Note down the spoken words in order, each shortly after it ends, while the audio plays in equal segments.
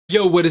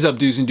Yo, what is up,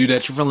 dudes and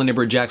dudettes? Your friendly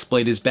neighbor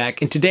JaxBlade is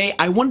back, and today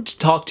I wanted to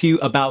talk to you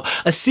about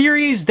a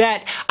series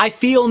that I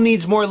feel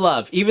needs more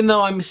love. Even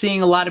though I'm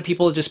seeing a lot of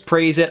people just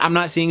praise it, I'm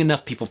not seeing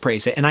enough people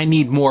praise it, and I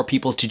need more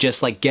people to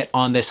just like get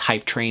on this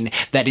hype train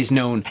that is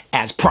known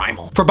as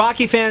Primal. For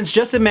Baki fans,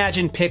 just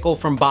imagine Pickle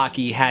from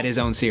Baki had his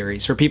own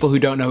series. For people who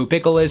don't know who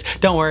Pickle is,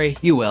 don't worry,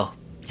 you will.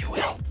 You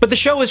will. But the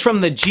show is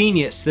from the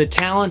genius, the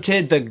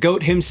talented, the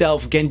GOAT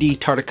himself, Genndy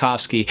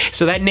Tartakovsky.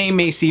 So that name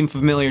may seem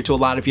familiar to a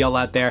lot of y'all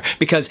out there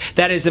because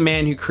that is the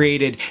man who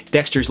created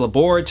Dexter's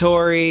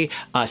Laboratory,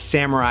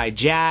 Samurai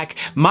Jack,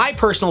 my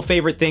personal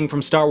favorite thing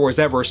from Star Wars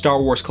ever,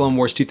 Star Wars Clone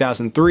Wars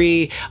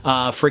 2003,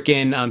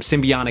 freaking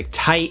Symbiotic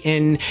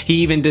Titan. He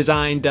even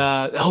designed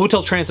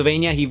Hotel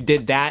Transylvania. He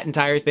did that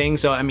entire thing.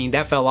 So I mean,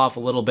 that fell off a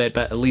little bit,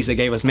 but at least they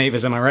gave us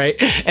Mavis, am I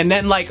right? And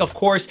then like, of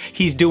course,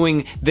 he's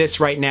doing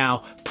this right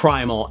now,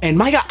 Primal. And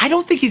my God, I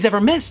don't think he's ever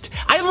missed.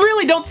 I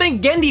really don't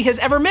think Genndy has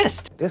ever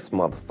missed. This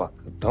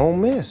motherfucker don't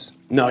miss.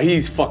 No,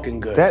 he's fucking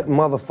good. That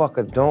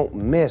motherfucker don't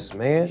miss,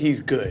 man. He's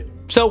good.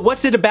 So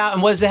what's it about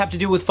and what does it have to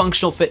do with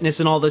functional fitness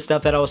and all this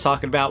stuff that I was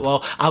talking about?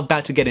 Well, I'm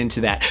about to get into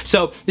that.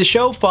 So the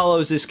show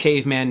follows this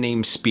caveman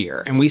named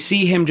Spear, and we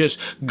see him just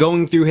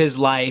going through his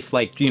life,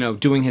 like, you know,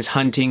 doing his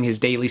hunting, his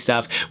daily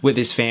stuff with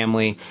his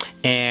family,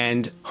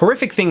 and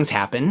horrific things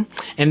happen.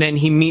 And then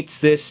he meets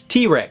this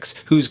T-Rex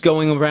who's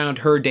going around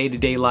her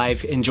day-to-day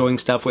life, enjoying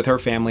stuff with her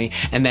family,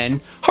 and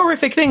then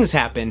horrific things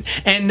happen.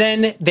 And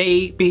then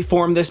they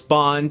form this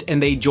bond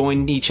and they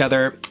join each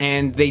other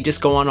and they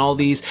just go on all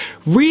these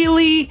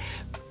really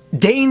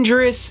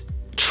dangerous,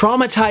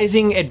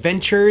 traumatizing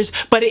adventures,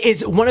 but it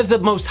is one of the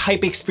most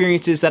hype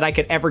experiences that I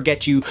could ever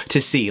get you to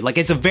see. Like,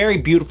 it's a very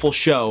beautiful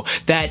show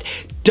that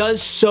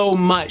does so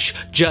much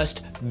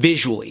just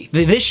visually.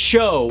 This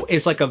show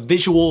is like a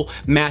visual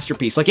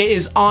masterpiece. Like, it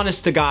is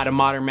honest to God a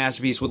modern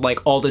masterpiece with like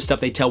all this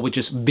stuff they tell with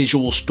just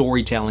visual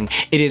storytelling.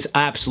 It is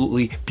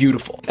absolutely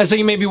beautiful. And so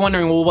you may be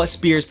wondering, well, what's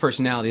Spear's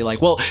personality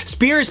like? Well,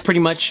 Spear is pretty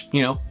much,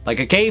 you know,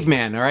 like a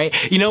caveman, all right?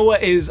 You know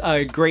what is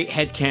a great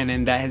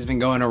headcanon that has been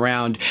going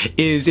around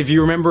is, if you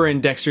remember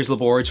in Dexter's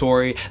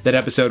Laboratory, that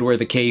episode where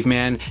the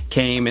caveman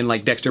came and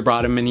like Dexter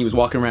brought him and he was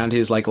walking around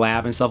his like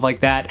lab and stuff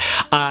like that.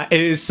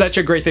 It is such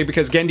a great thing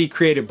because Genndy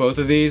created both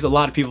of these. A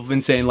lot of people have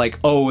been saying like,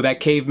 oh, that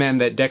caveman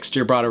that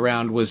Dexter brought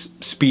around was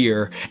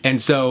Spear,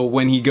 and so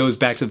when he goes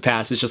back to the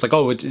past, it's just like,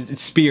 oh,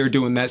 it's Spear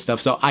doing that stuff.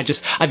 So I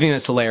think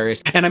that's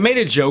hilarious. And I made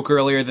a joke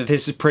earlier that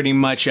this is pretty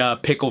much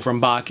Pickle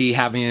from Baki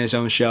having his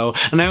own show,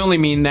 and I only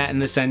mean that in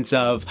the sense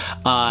of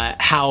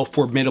how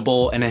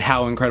formidable and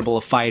how incredible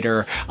a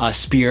fighter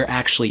Spear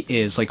actually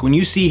is. Like, when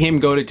you see him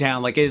go to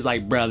town, like, it's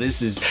like, bro,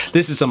 this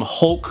is some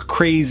Hulk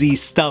crazy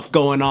stuff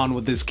going on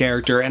with this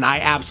character, and I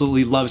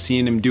absolutely love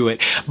seeing him do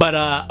it.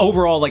 But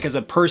overall, like, as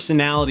a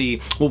personality,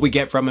 what we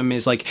get from him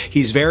is like,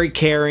 he's very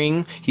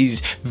caring,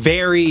 he's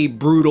very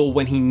brutal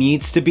when he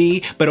needs to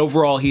be, but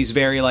overall he's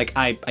very like,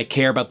 I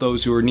care about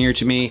those who are near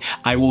to me,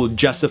 I will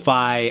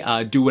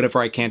justify, do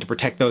whatever I can to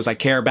protect those I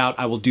care about,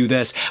 I will do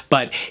this.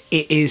 But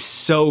it is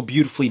so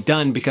beautifully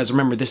done because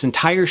remember, this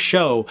entire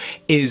show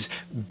is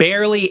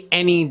barely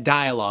any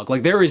dialogue.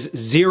 Like, there is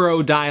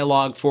zero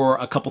dialogue for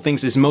a couple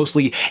things. It's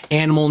mostly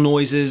animal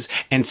noises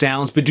and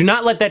sounds, but do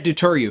not let that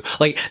deter you.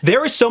 Like,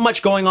 there is so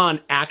much going on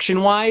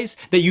action-wise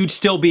that you'd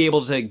still be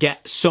able to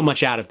get so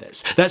much out of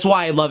this. That's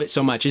why I love it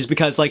so much, is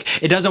because like,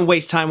 it doesn't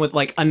waste time with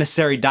like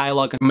unnecessary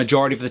dialogue. The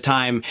majority of the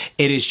time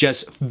it is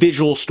just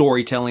visual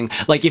storytelling.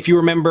 Like, if you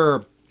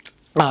remember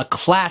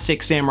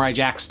classic Samurai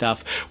Jack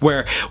stuff,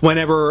 where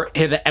whenever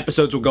the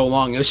episodes would go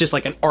long, it was just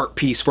like an art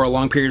piece for a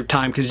long period of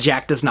time because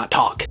Jack does not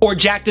talk, or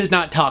Jack does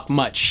not talk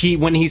much.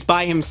 When he's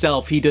by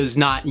himself, he does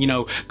not, you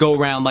know, go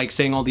around like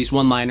saying all these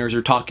one-liners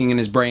or talking in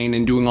his brain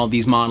and doing all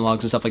these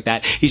monologues and stuff like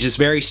that. He's just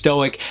very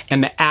stoic,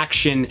 and the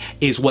action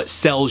is what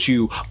sells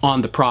you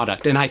on the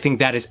product, and I think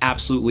that is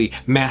absolutely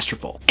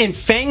masterful. And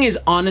Fang is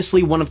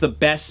honestly one of the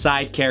best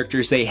side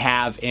characters they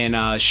have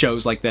in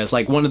shows like this.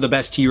 Like, one of the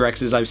best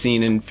T-Rexes I've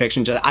seen in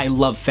fiction. I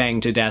love Fang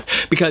to death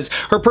because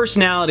her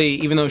personality,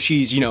 even though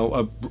she's, you know,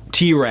 a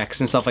T-Rex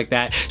and stuff like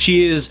that,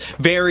 she is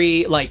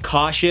very like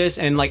cautious,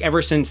 and like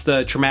ever since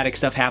the traumatic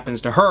stuff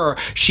happens to her,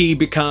 she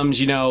becomes,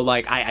 you know,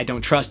 like, I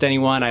don't trust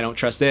anyone, I don't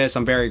trust this,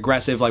 I'm very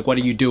aggressive, like, what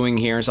are you doing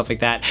here and stuff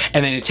like that.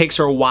 And then it takes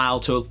her a while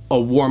to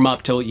warm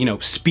up to, you know,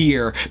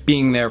 Spear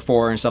being there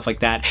for her and stuff like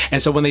that. And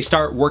so when they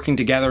start working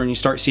together and you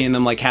start seeing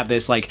them like have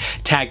this like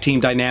tag team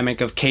dynamic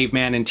of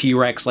caveman and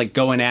T-Rex like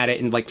going at it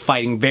and like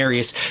fighting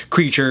various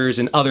creatures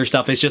and other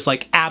stuff, it's just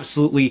like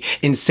absolutely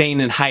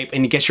insane and hype,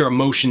 and it gets your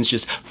emotions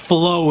just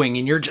flowing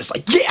and you're just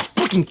like, yeah,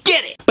 fucking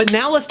get it. But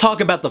now let's talk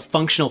about the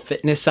functional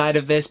fitness side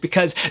of this,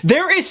 because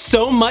there is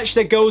so much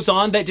that goes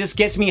on that just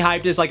gets me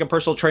hyped as like a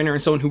personal trainer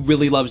and someone who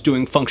really loves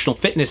doing functional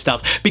fitness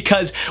stuff.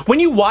 Because when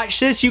you watch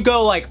this, you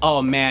go like,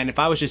 oh man, if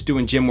I was just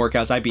doing gym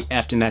workouts, I'd be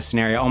effed in that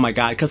scenario. Oh my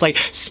God. Because like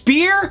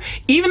Spear,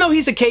 even though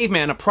he's a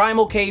caveman, a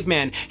primal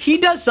caveman, he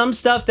does some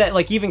stuff that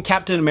like even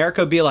Captain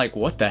America would be like,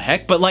 what the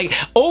heck? But like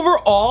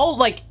overall,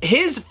 like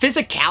his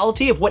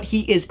physicality of what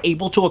he is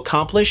able to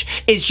accomplish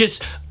is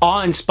just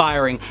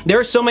awe-inspiring. There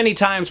are so many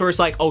times where it's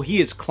like, oh,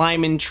 he is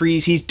climbing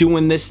trees, he's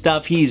doing this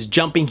stuff, he's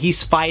jumping,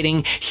 he's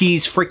fighting,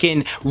 he's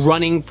freaking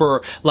running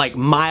for like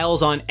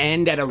miles on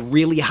end at a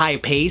really high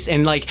pace.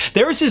 And like,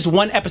 there was this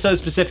one episode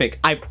specific,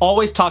 I've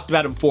always talked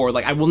about it before,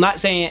 like I will not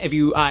say it if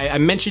you, I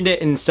mentioned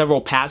it in several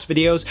past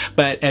videos,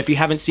 but if you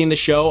haven't seen the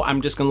show,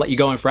 I'm just gonna let you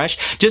go in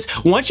fresh.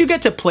 Just once you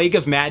get to Plague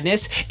of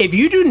Madness, if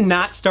you do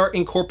not start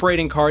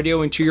incorporating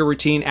cardio into your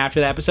routine after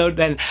the episode,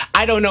 then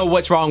I don't know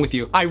what's wrong with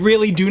you. I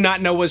really do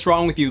not know what's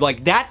wrong with you.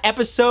 Like, that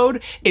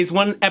episode is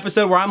one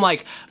episode where I'm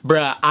like,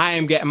 bruh, I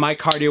am getting my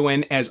cardio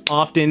in as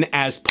often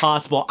as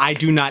possible. I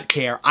do not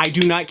care. I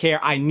do not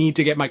care. I need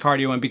to get my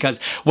cardio in,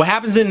 because what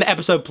happens in the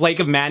episode Plague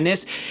of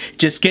Madness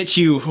just gets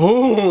you,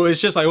 ooh,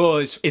 it's just like, oh,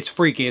 it's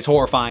freaky, it's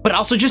horrifying. But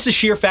also just the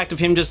sheer fact of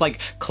him just like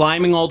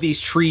climbing all these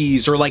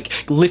trees or like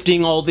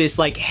lifting all this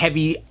like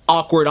heavy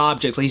awkward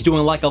objects. Like, he's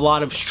doing like a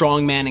lot of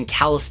strongman and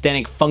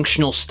calisthenic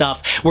functional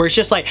stuff where it's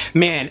just like,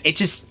 man, it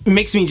just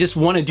makes me just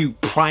want to do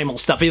primal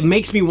stuff. It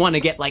makes me want to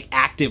get like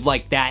active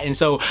like that. And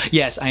so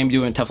yes, I am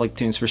doing tough like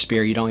tunes for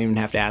Spear. You don't even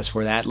have to ask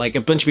for that. Like,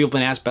 a bunch of people have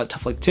been asked about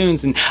tough like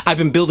tunes, and I've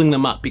been building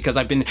them up because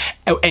I've been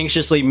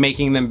anxiously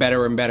making them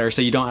better and better,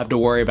 so you don't have to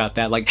worry about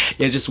that. Like,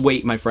 yeah, just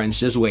wait, my friends,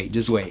 just wait,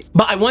 just wait.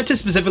 But I want to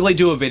specifically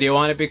do a video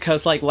on it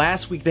because like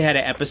last week they had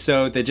an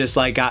episode that just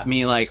like got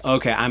me like,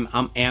 okay, I'm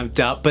amped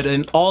up. But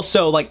then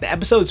also like the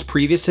episodes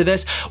previous to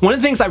this, one of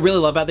the things I really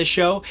love about this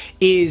show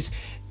is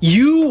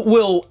you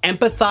will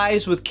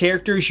empathize with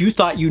characters you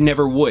thought you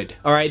never would.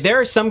 All right, there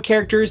are some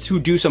characters who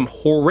do some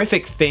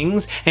horrific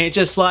things, and it's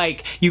just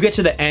like, you get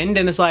to the end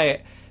and it's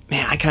like,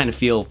 man, I kind of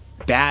feel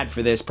bad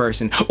for this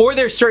person. Or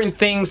there's certain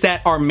things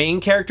that our main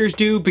characters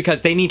do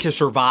because they need to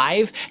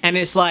survive, and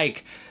it's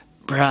like,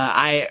 bruh,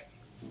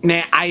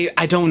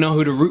 I don't know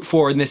who to root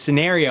for in this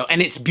scenario.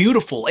 And it's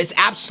beautiful. It's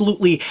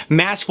absolutely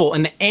masterful.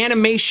 And the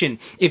animation,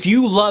 if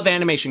you love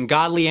animation,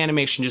 godly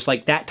animation, just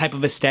like that type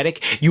of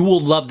aesthetic, you will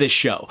love this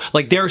show.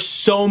 Like, there's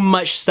so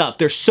much stuff.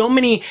 There's so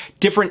many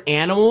different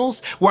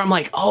animals where I'm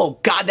like, oh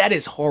God, that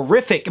is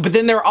horrific. But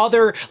then there are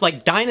other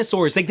like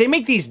dinosaurs. Like, they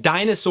make these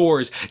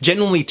dinosaurs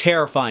genuinely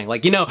terrifying.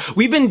 Like, you know,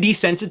 we've been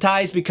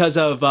desensitized because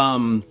of,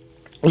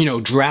 you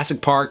know,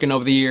 Jurassic Park and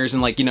over the years,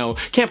 and like, you know,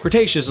 Camp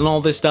Cretaceous and all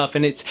this stuff,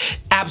 and it's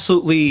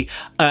absolutely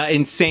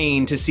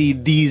insane to see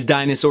these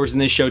dinosaurs in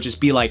this show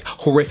just be like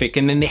horrific.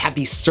 And then they have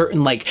these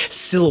certain like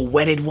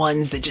silhouetted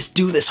ones that just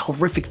do this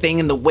horrific thing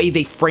in the way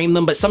they frame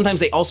them, but sometimes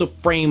they also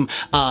frame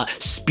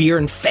Spear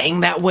and Fang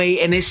that way,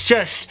 and it's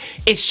just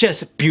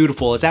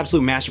beautiful. It's an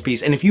absolute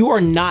masterpiece. And if you are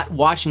not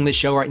watching this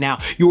show right now,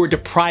 you are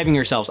depriving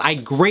yourselves. I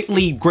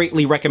greatly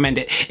recommend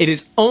it. It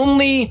is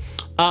only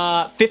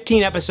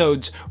 15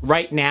 episodes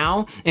right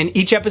now, and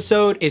each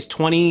episode is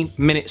 20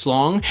 minutes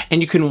long, and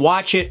you can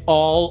watch it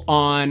all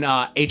on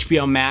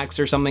HBO Max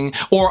or something,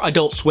 or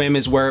Adult Swim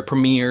is where it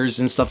premieres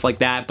and stuff like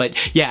that. But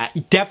yeah,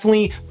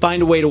 definitely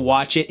find a way to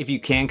watch it if you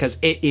can, because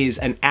it is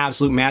an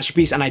absolute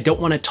masterpiece. And I don't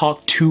want to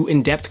talk too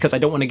in depth because I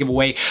don't want to give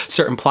away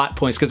certain plot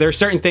points, because there are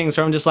certain things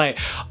where I'm just like,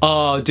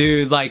 oh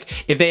dude, like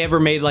if they ever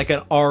made like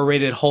an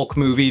R-rated Hulk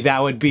movie,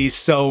 that would be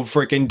so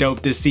freaking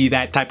dope to see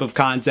that type of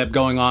concept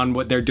going on,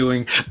 what they're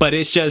doing. But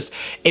it's just,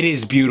 it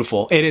is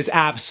beautiful. It is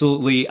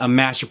absolutely a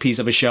masterpiece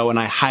of a show, and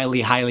I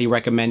highly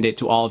recommend it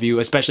to all of you,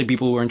 especially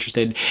people who are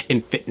interested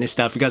in fitness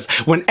stuff, because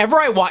whenever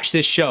I watch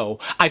this show,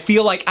 I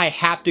feel like I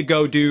have to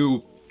go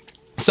do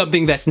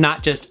something that's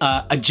not just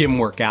a gym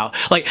workout.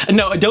 Like,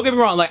 no, don't get me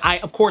wrong,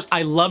 like of course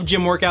I love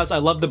gym workouts. I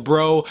love the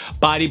bro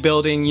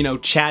bodybuilding, you know,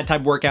 Chad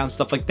type workouts,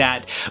 stuff like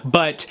that.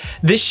 But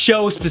this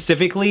show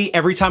specifically,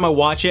 every time I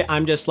watch it,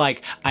 I'm just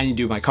like, I need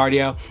to do my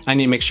cardio. I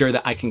need to make sure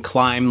that I can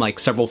climb like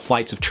several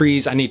flights of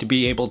trees. I need to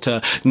be able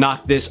to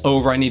knock this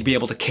over. I need to be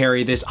able to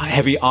carry this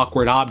heavy,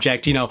 awkward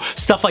object, you know,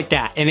 stuff like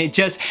that. And it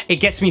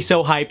gets me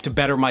so hyped to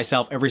better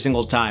myself every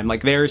single time.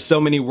 Like, there's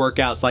so many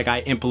workouts like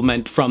I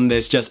implement from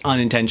this just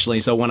unintentionally.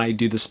 So when I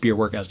do the spear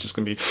workout, it's just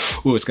gonna be,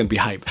 ooh, it's gonna be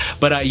hype.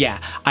 But yeah,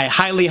 I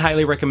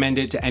highly recommend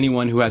it to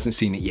anyone who hasn't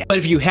seen it yet. But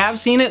if you have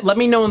seen it, let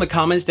me know in the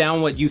comments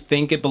down what you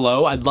think it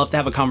below. I'd love to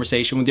have a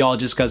conversation with y'all,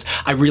 just because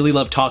I really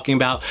love talking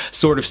about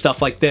sort of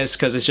stuff like this,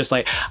 because it's just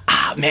like,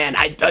 ah man,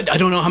 I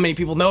don't know how many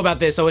people know about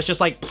this, so it's just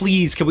like,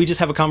 please, can we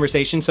just have a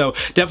conversation? So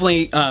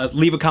definitely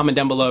leave a comment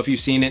down below if you've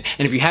seen it,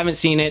 and if you haven't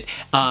seen it,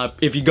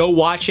 if you go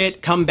watch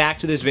it, come back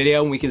to this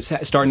video and we can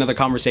start another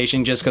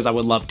conversation, just because I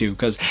would love to,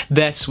 because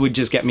this would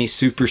just get me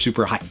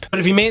super hype. But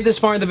if you made it this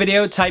far in the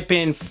video, type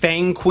in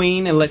Fang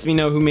Queen and let me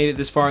know who made it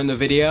this far in the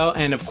video.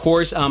 And of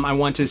course, I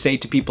want to say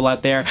to people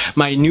out there,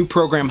 my new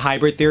program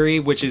Hybrid Theory,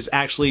 which is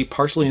actually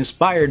partially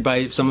inspired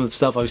by some of the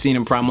stuff I've seen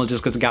in Primal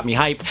just because it got me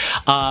hype,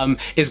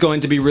 is going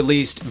to be released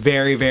released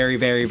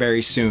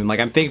very soon. Like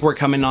I think we're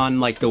coming on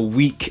like the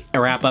week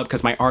wrap up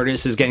because my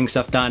artist is getting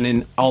stuff done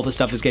and all the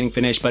stuff is getting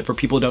finished. But for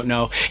people who don't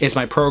know, it's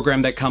my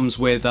program that comes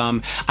with,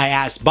 I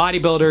asked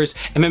bodybuilders,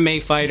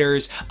 MMA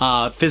fighters,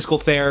 physical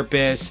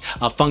therapists,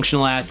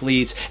 functional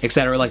athletes,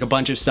 etc., like a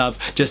bunch of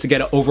stuff just to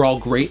get an overall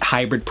great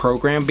hybrid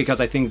program,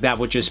 because I think that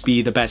would just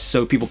be the best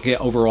so people can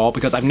get overall,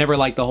 because I've never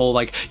liked the whole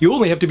like you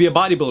only have to be a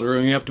bodybuilder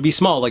and you have to be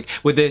small. Like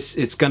with this,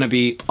 it's gonna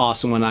be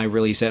awesome when I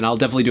release it, and I'll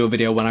definitely do a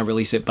video when I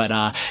release it. But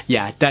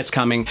yeah, that's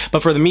coming.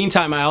 But for the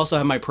meantime, I also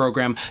have my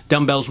program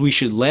Dumbbells We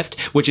Should Lift,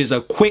 which is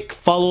a quick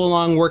follow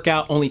along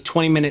workout, only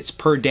 20 minutes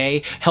per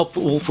day,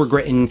 helpful for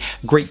getting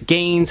great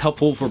gains,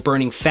 helpful for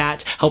burning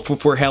fat, helpful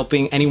for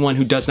helping anyone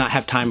who does not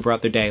have time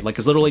throughout their day. Like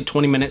it's literally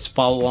 20 minutes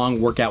follow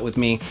along workout with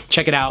me.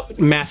 Check it out.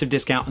 Massive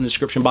discount in the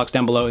description box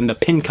down below, in the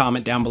pinned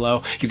comment down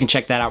below. You can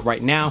check that out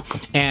right now.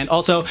 And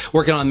also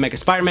working on the Mega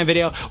Spider-Man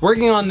video,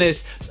 working on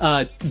this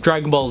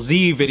Dragon Ball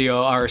Z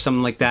video or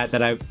something like that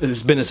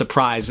has been a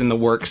surprise in the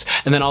works,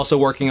 and then also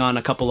working on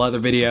a couple other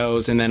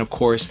videos, and then of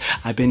course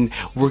I've been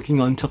working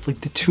on stuff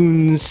like the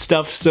tunes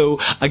stuff. So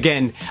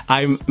again,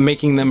 I'm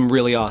making them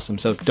really awesome,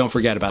 so don't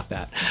forget about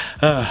that.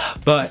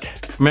 But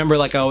remember,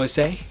 like I always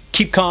say,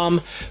 keep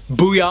calm,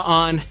 booyah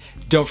on.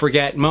 Don't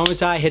forget,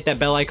 Momentai, hit that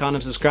bell icon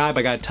and subscribe.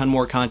 I got a ton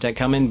more content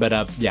coming,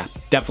 but yeah,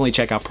 definitely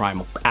check out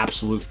Primal.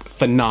 Absolute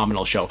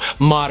phenomenal show.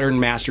 Modern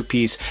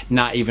masterpiece,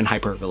 not even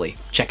hyperbole.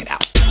 Check it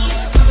out.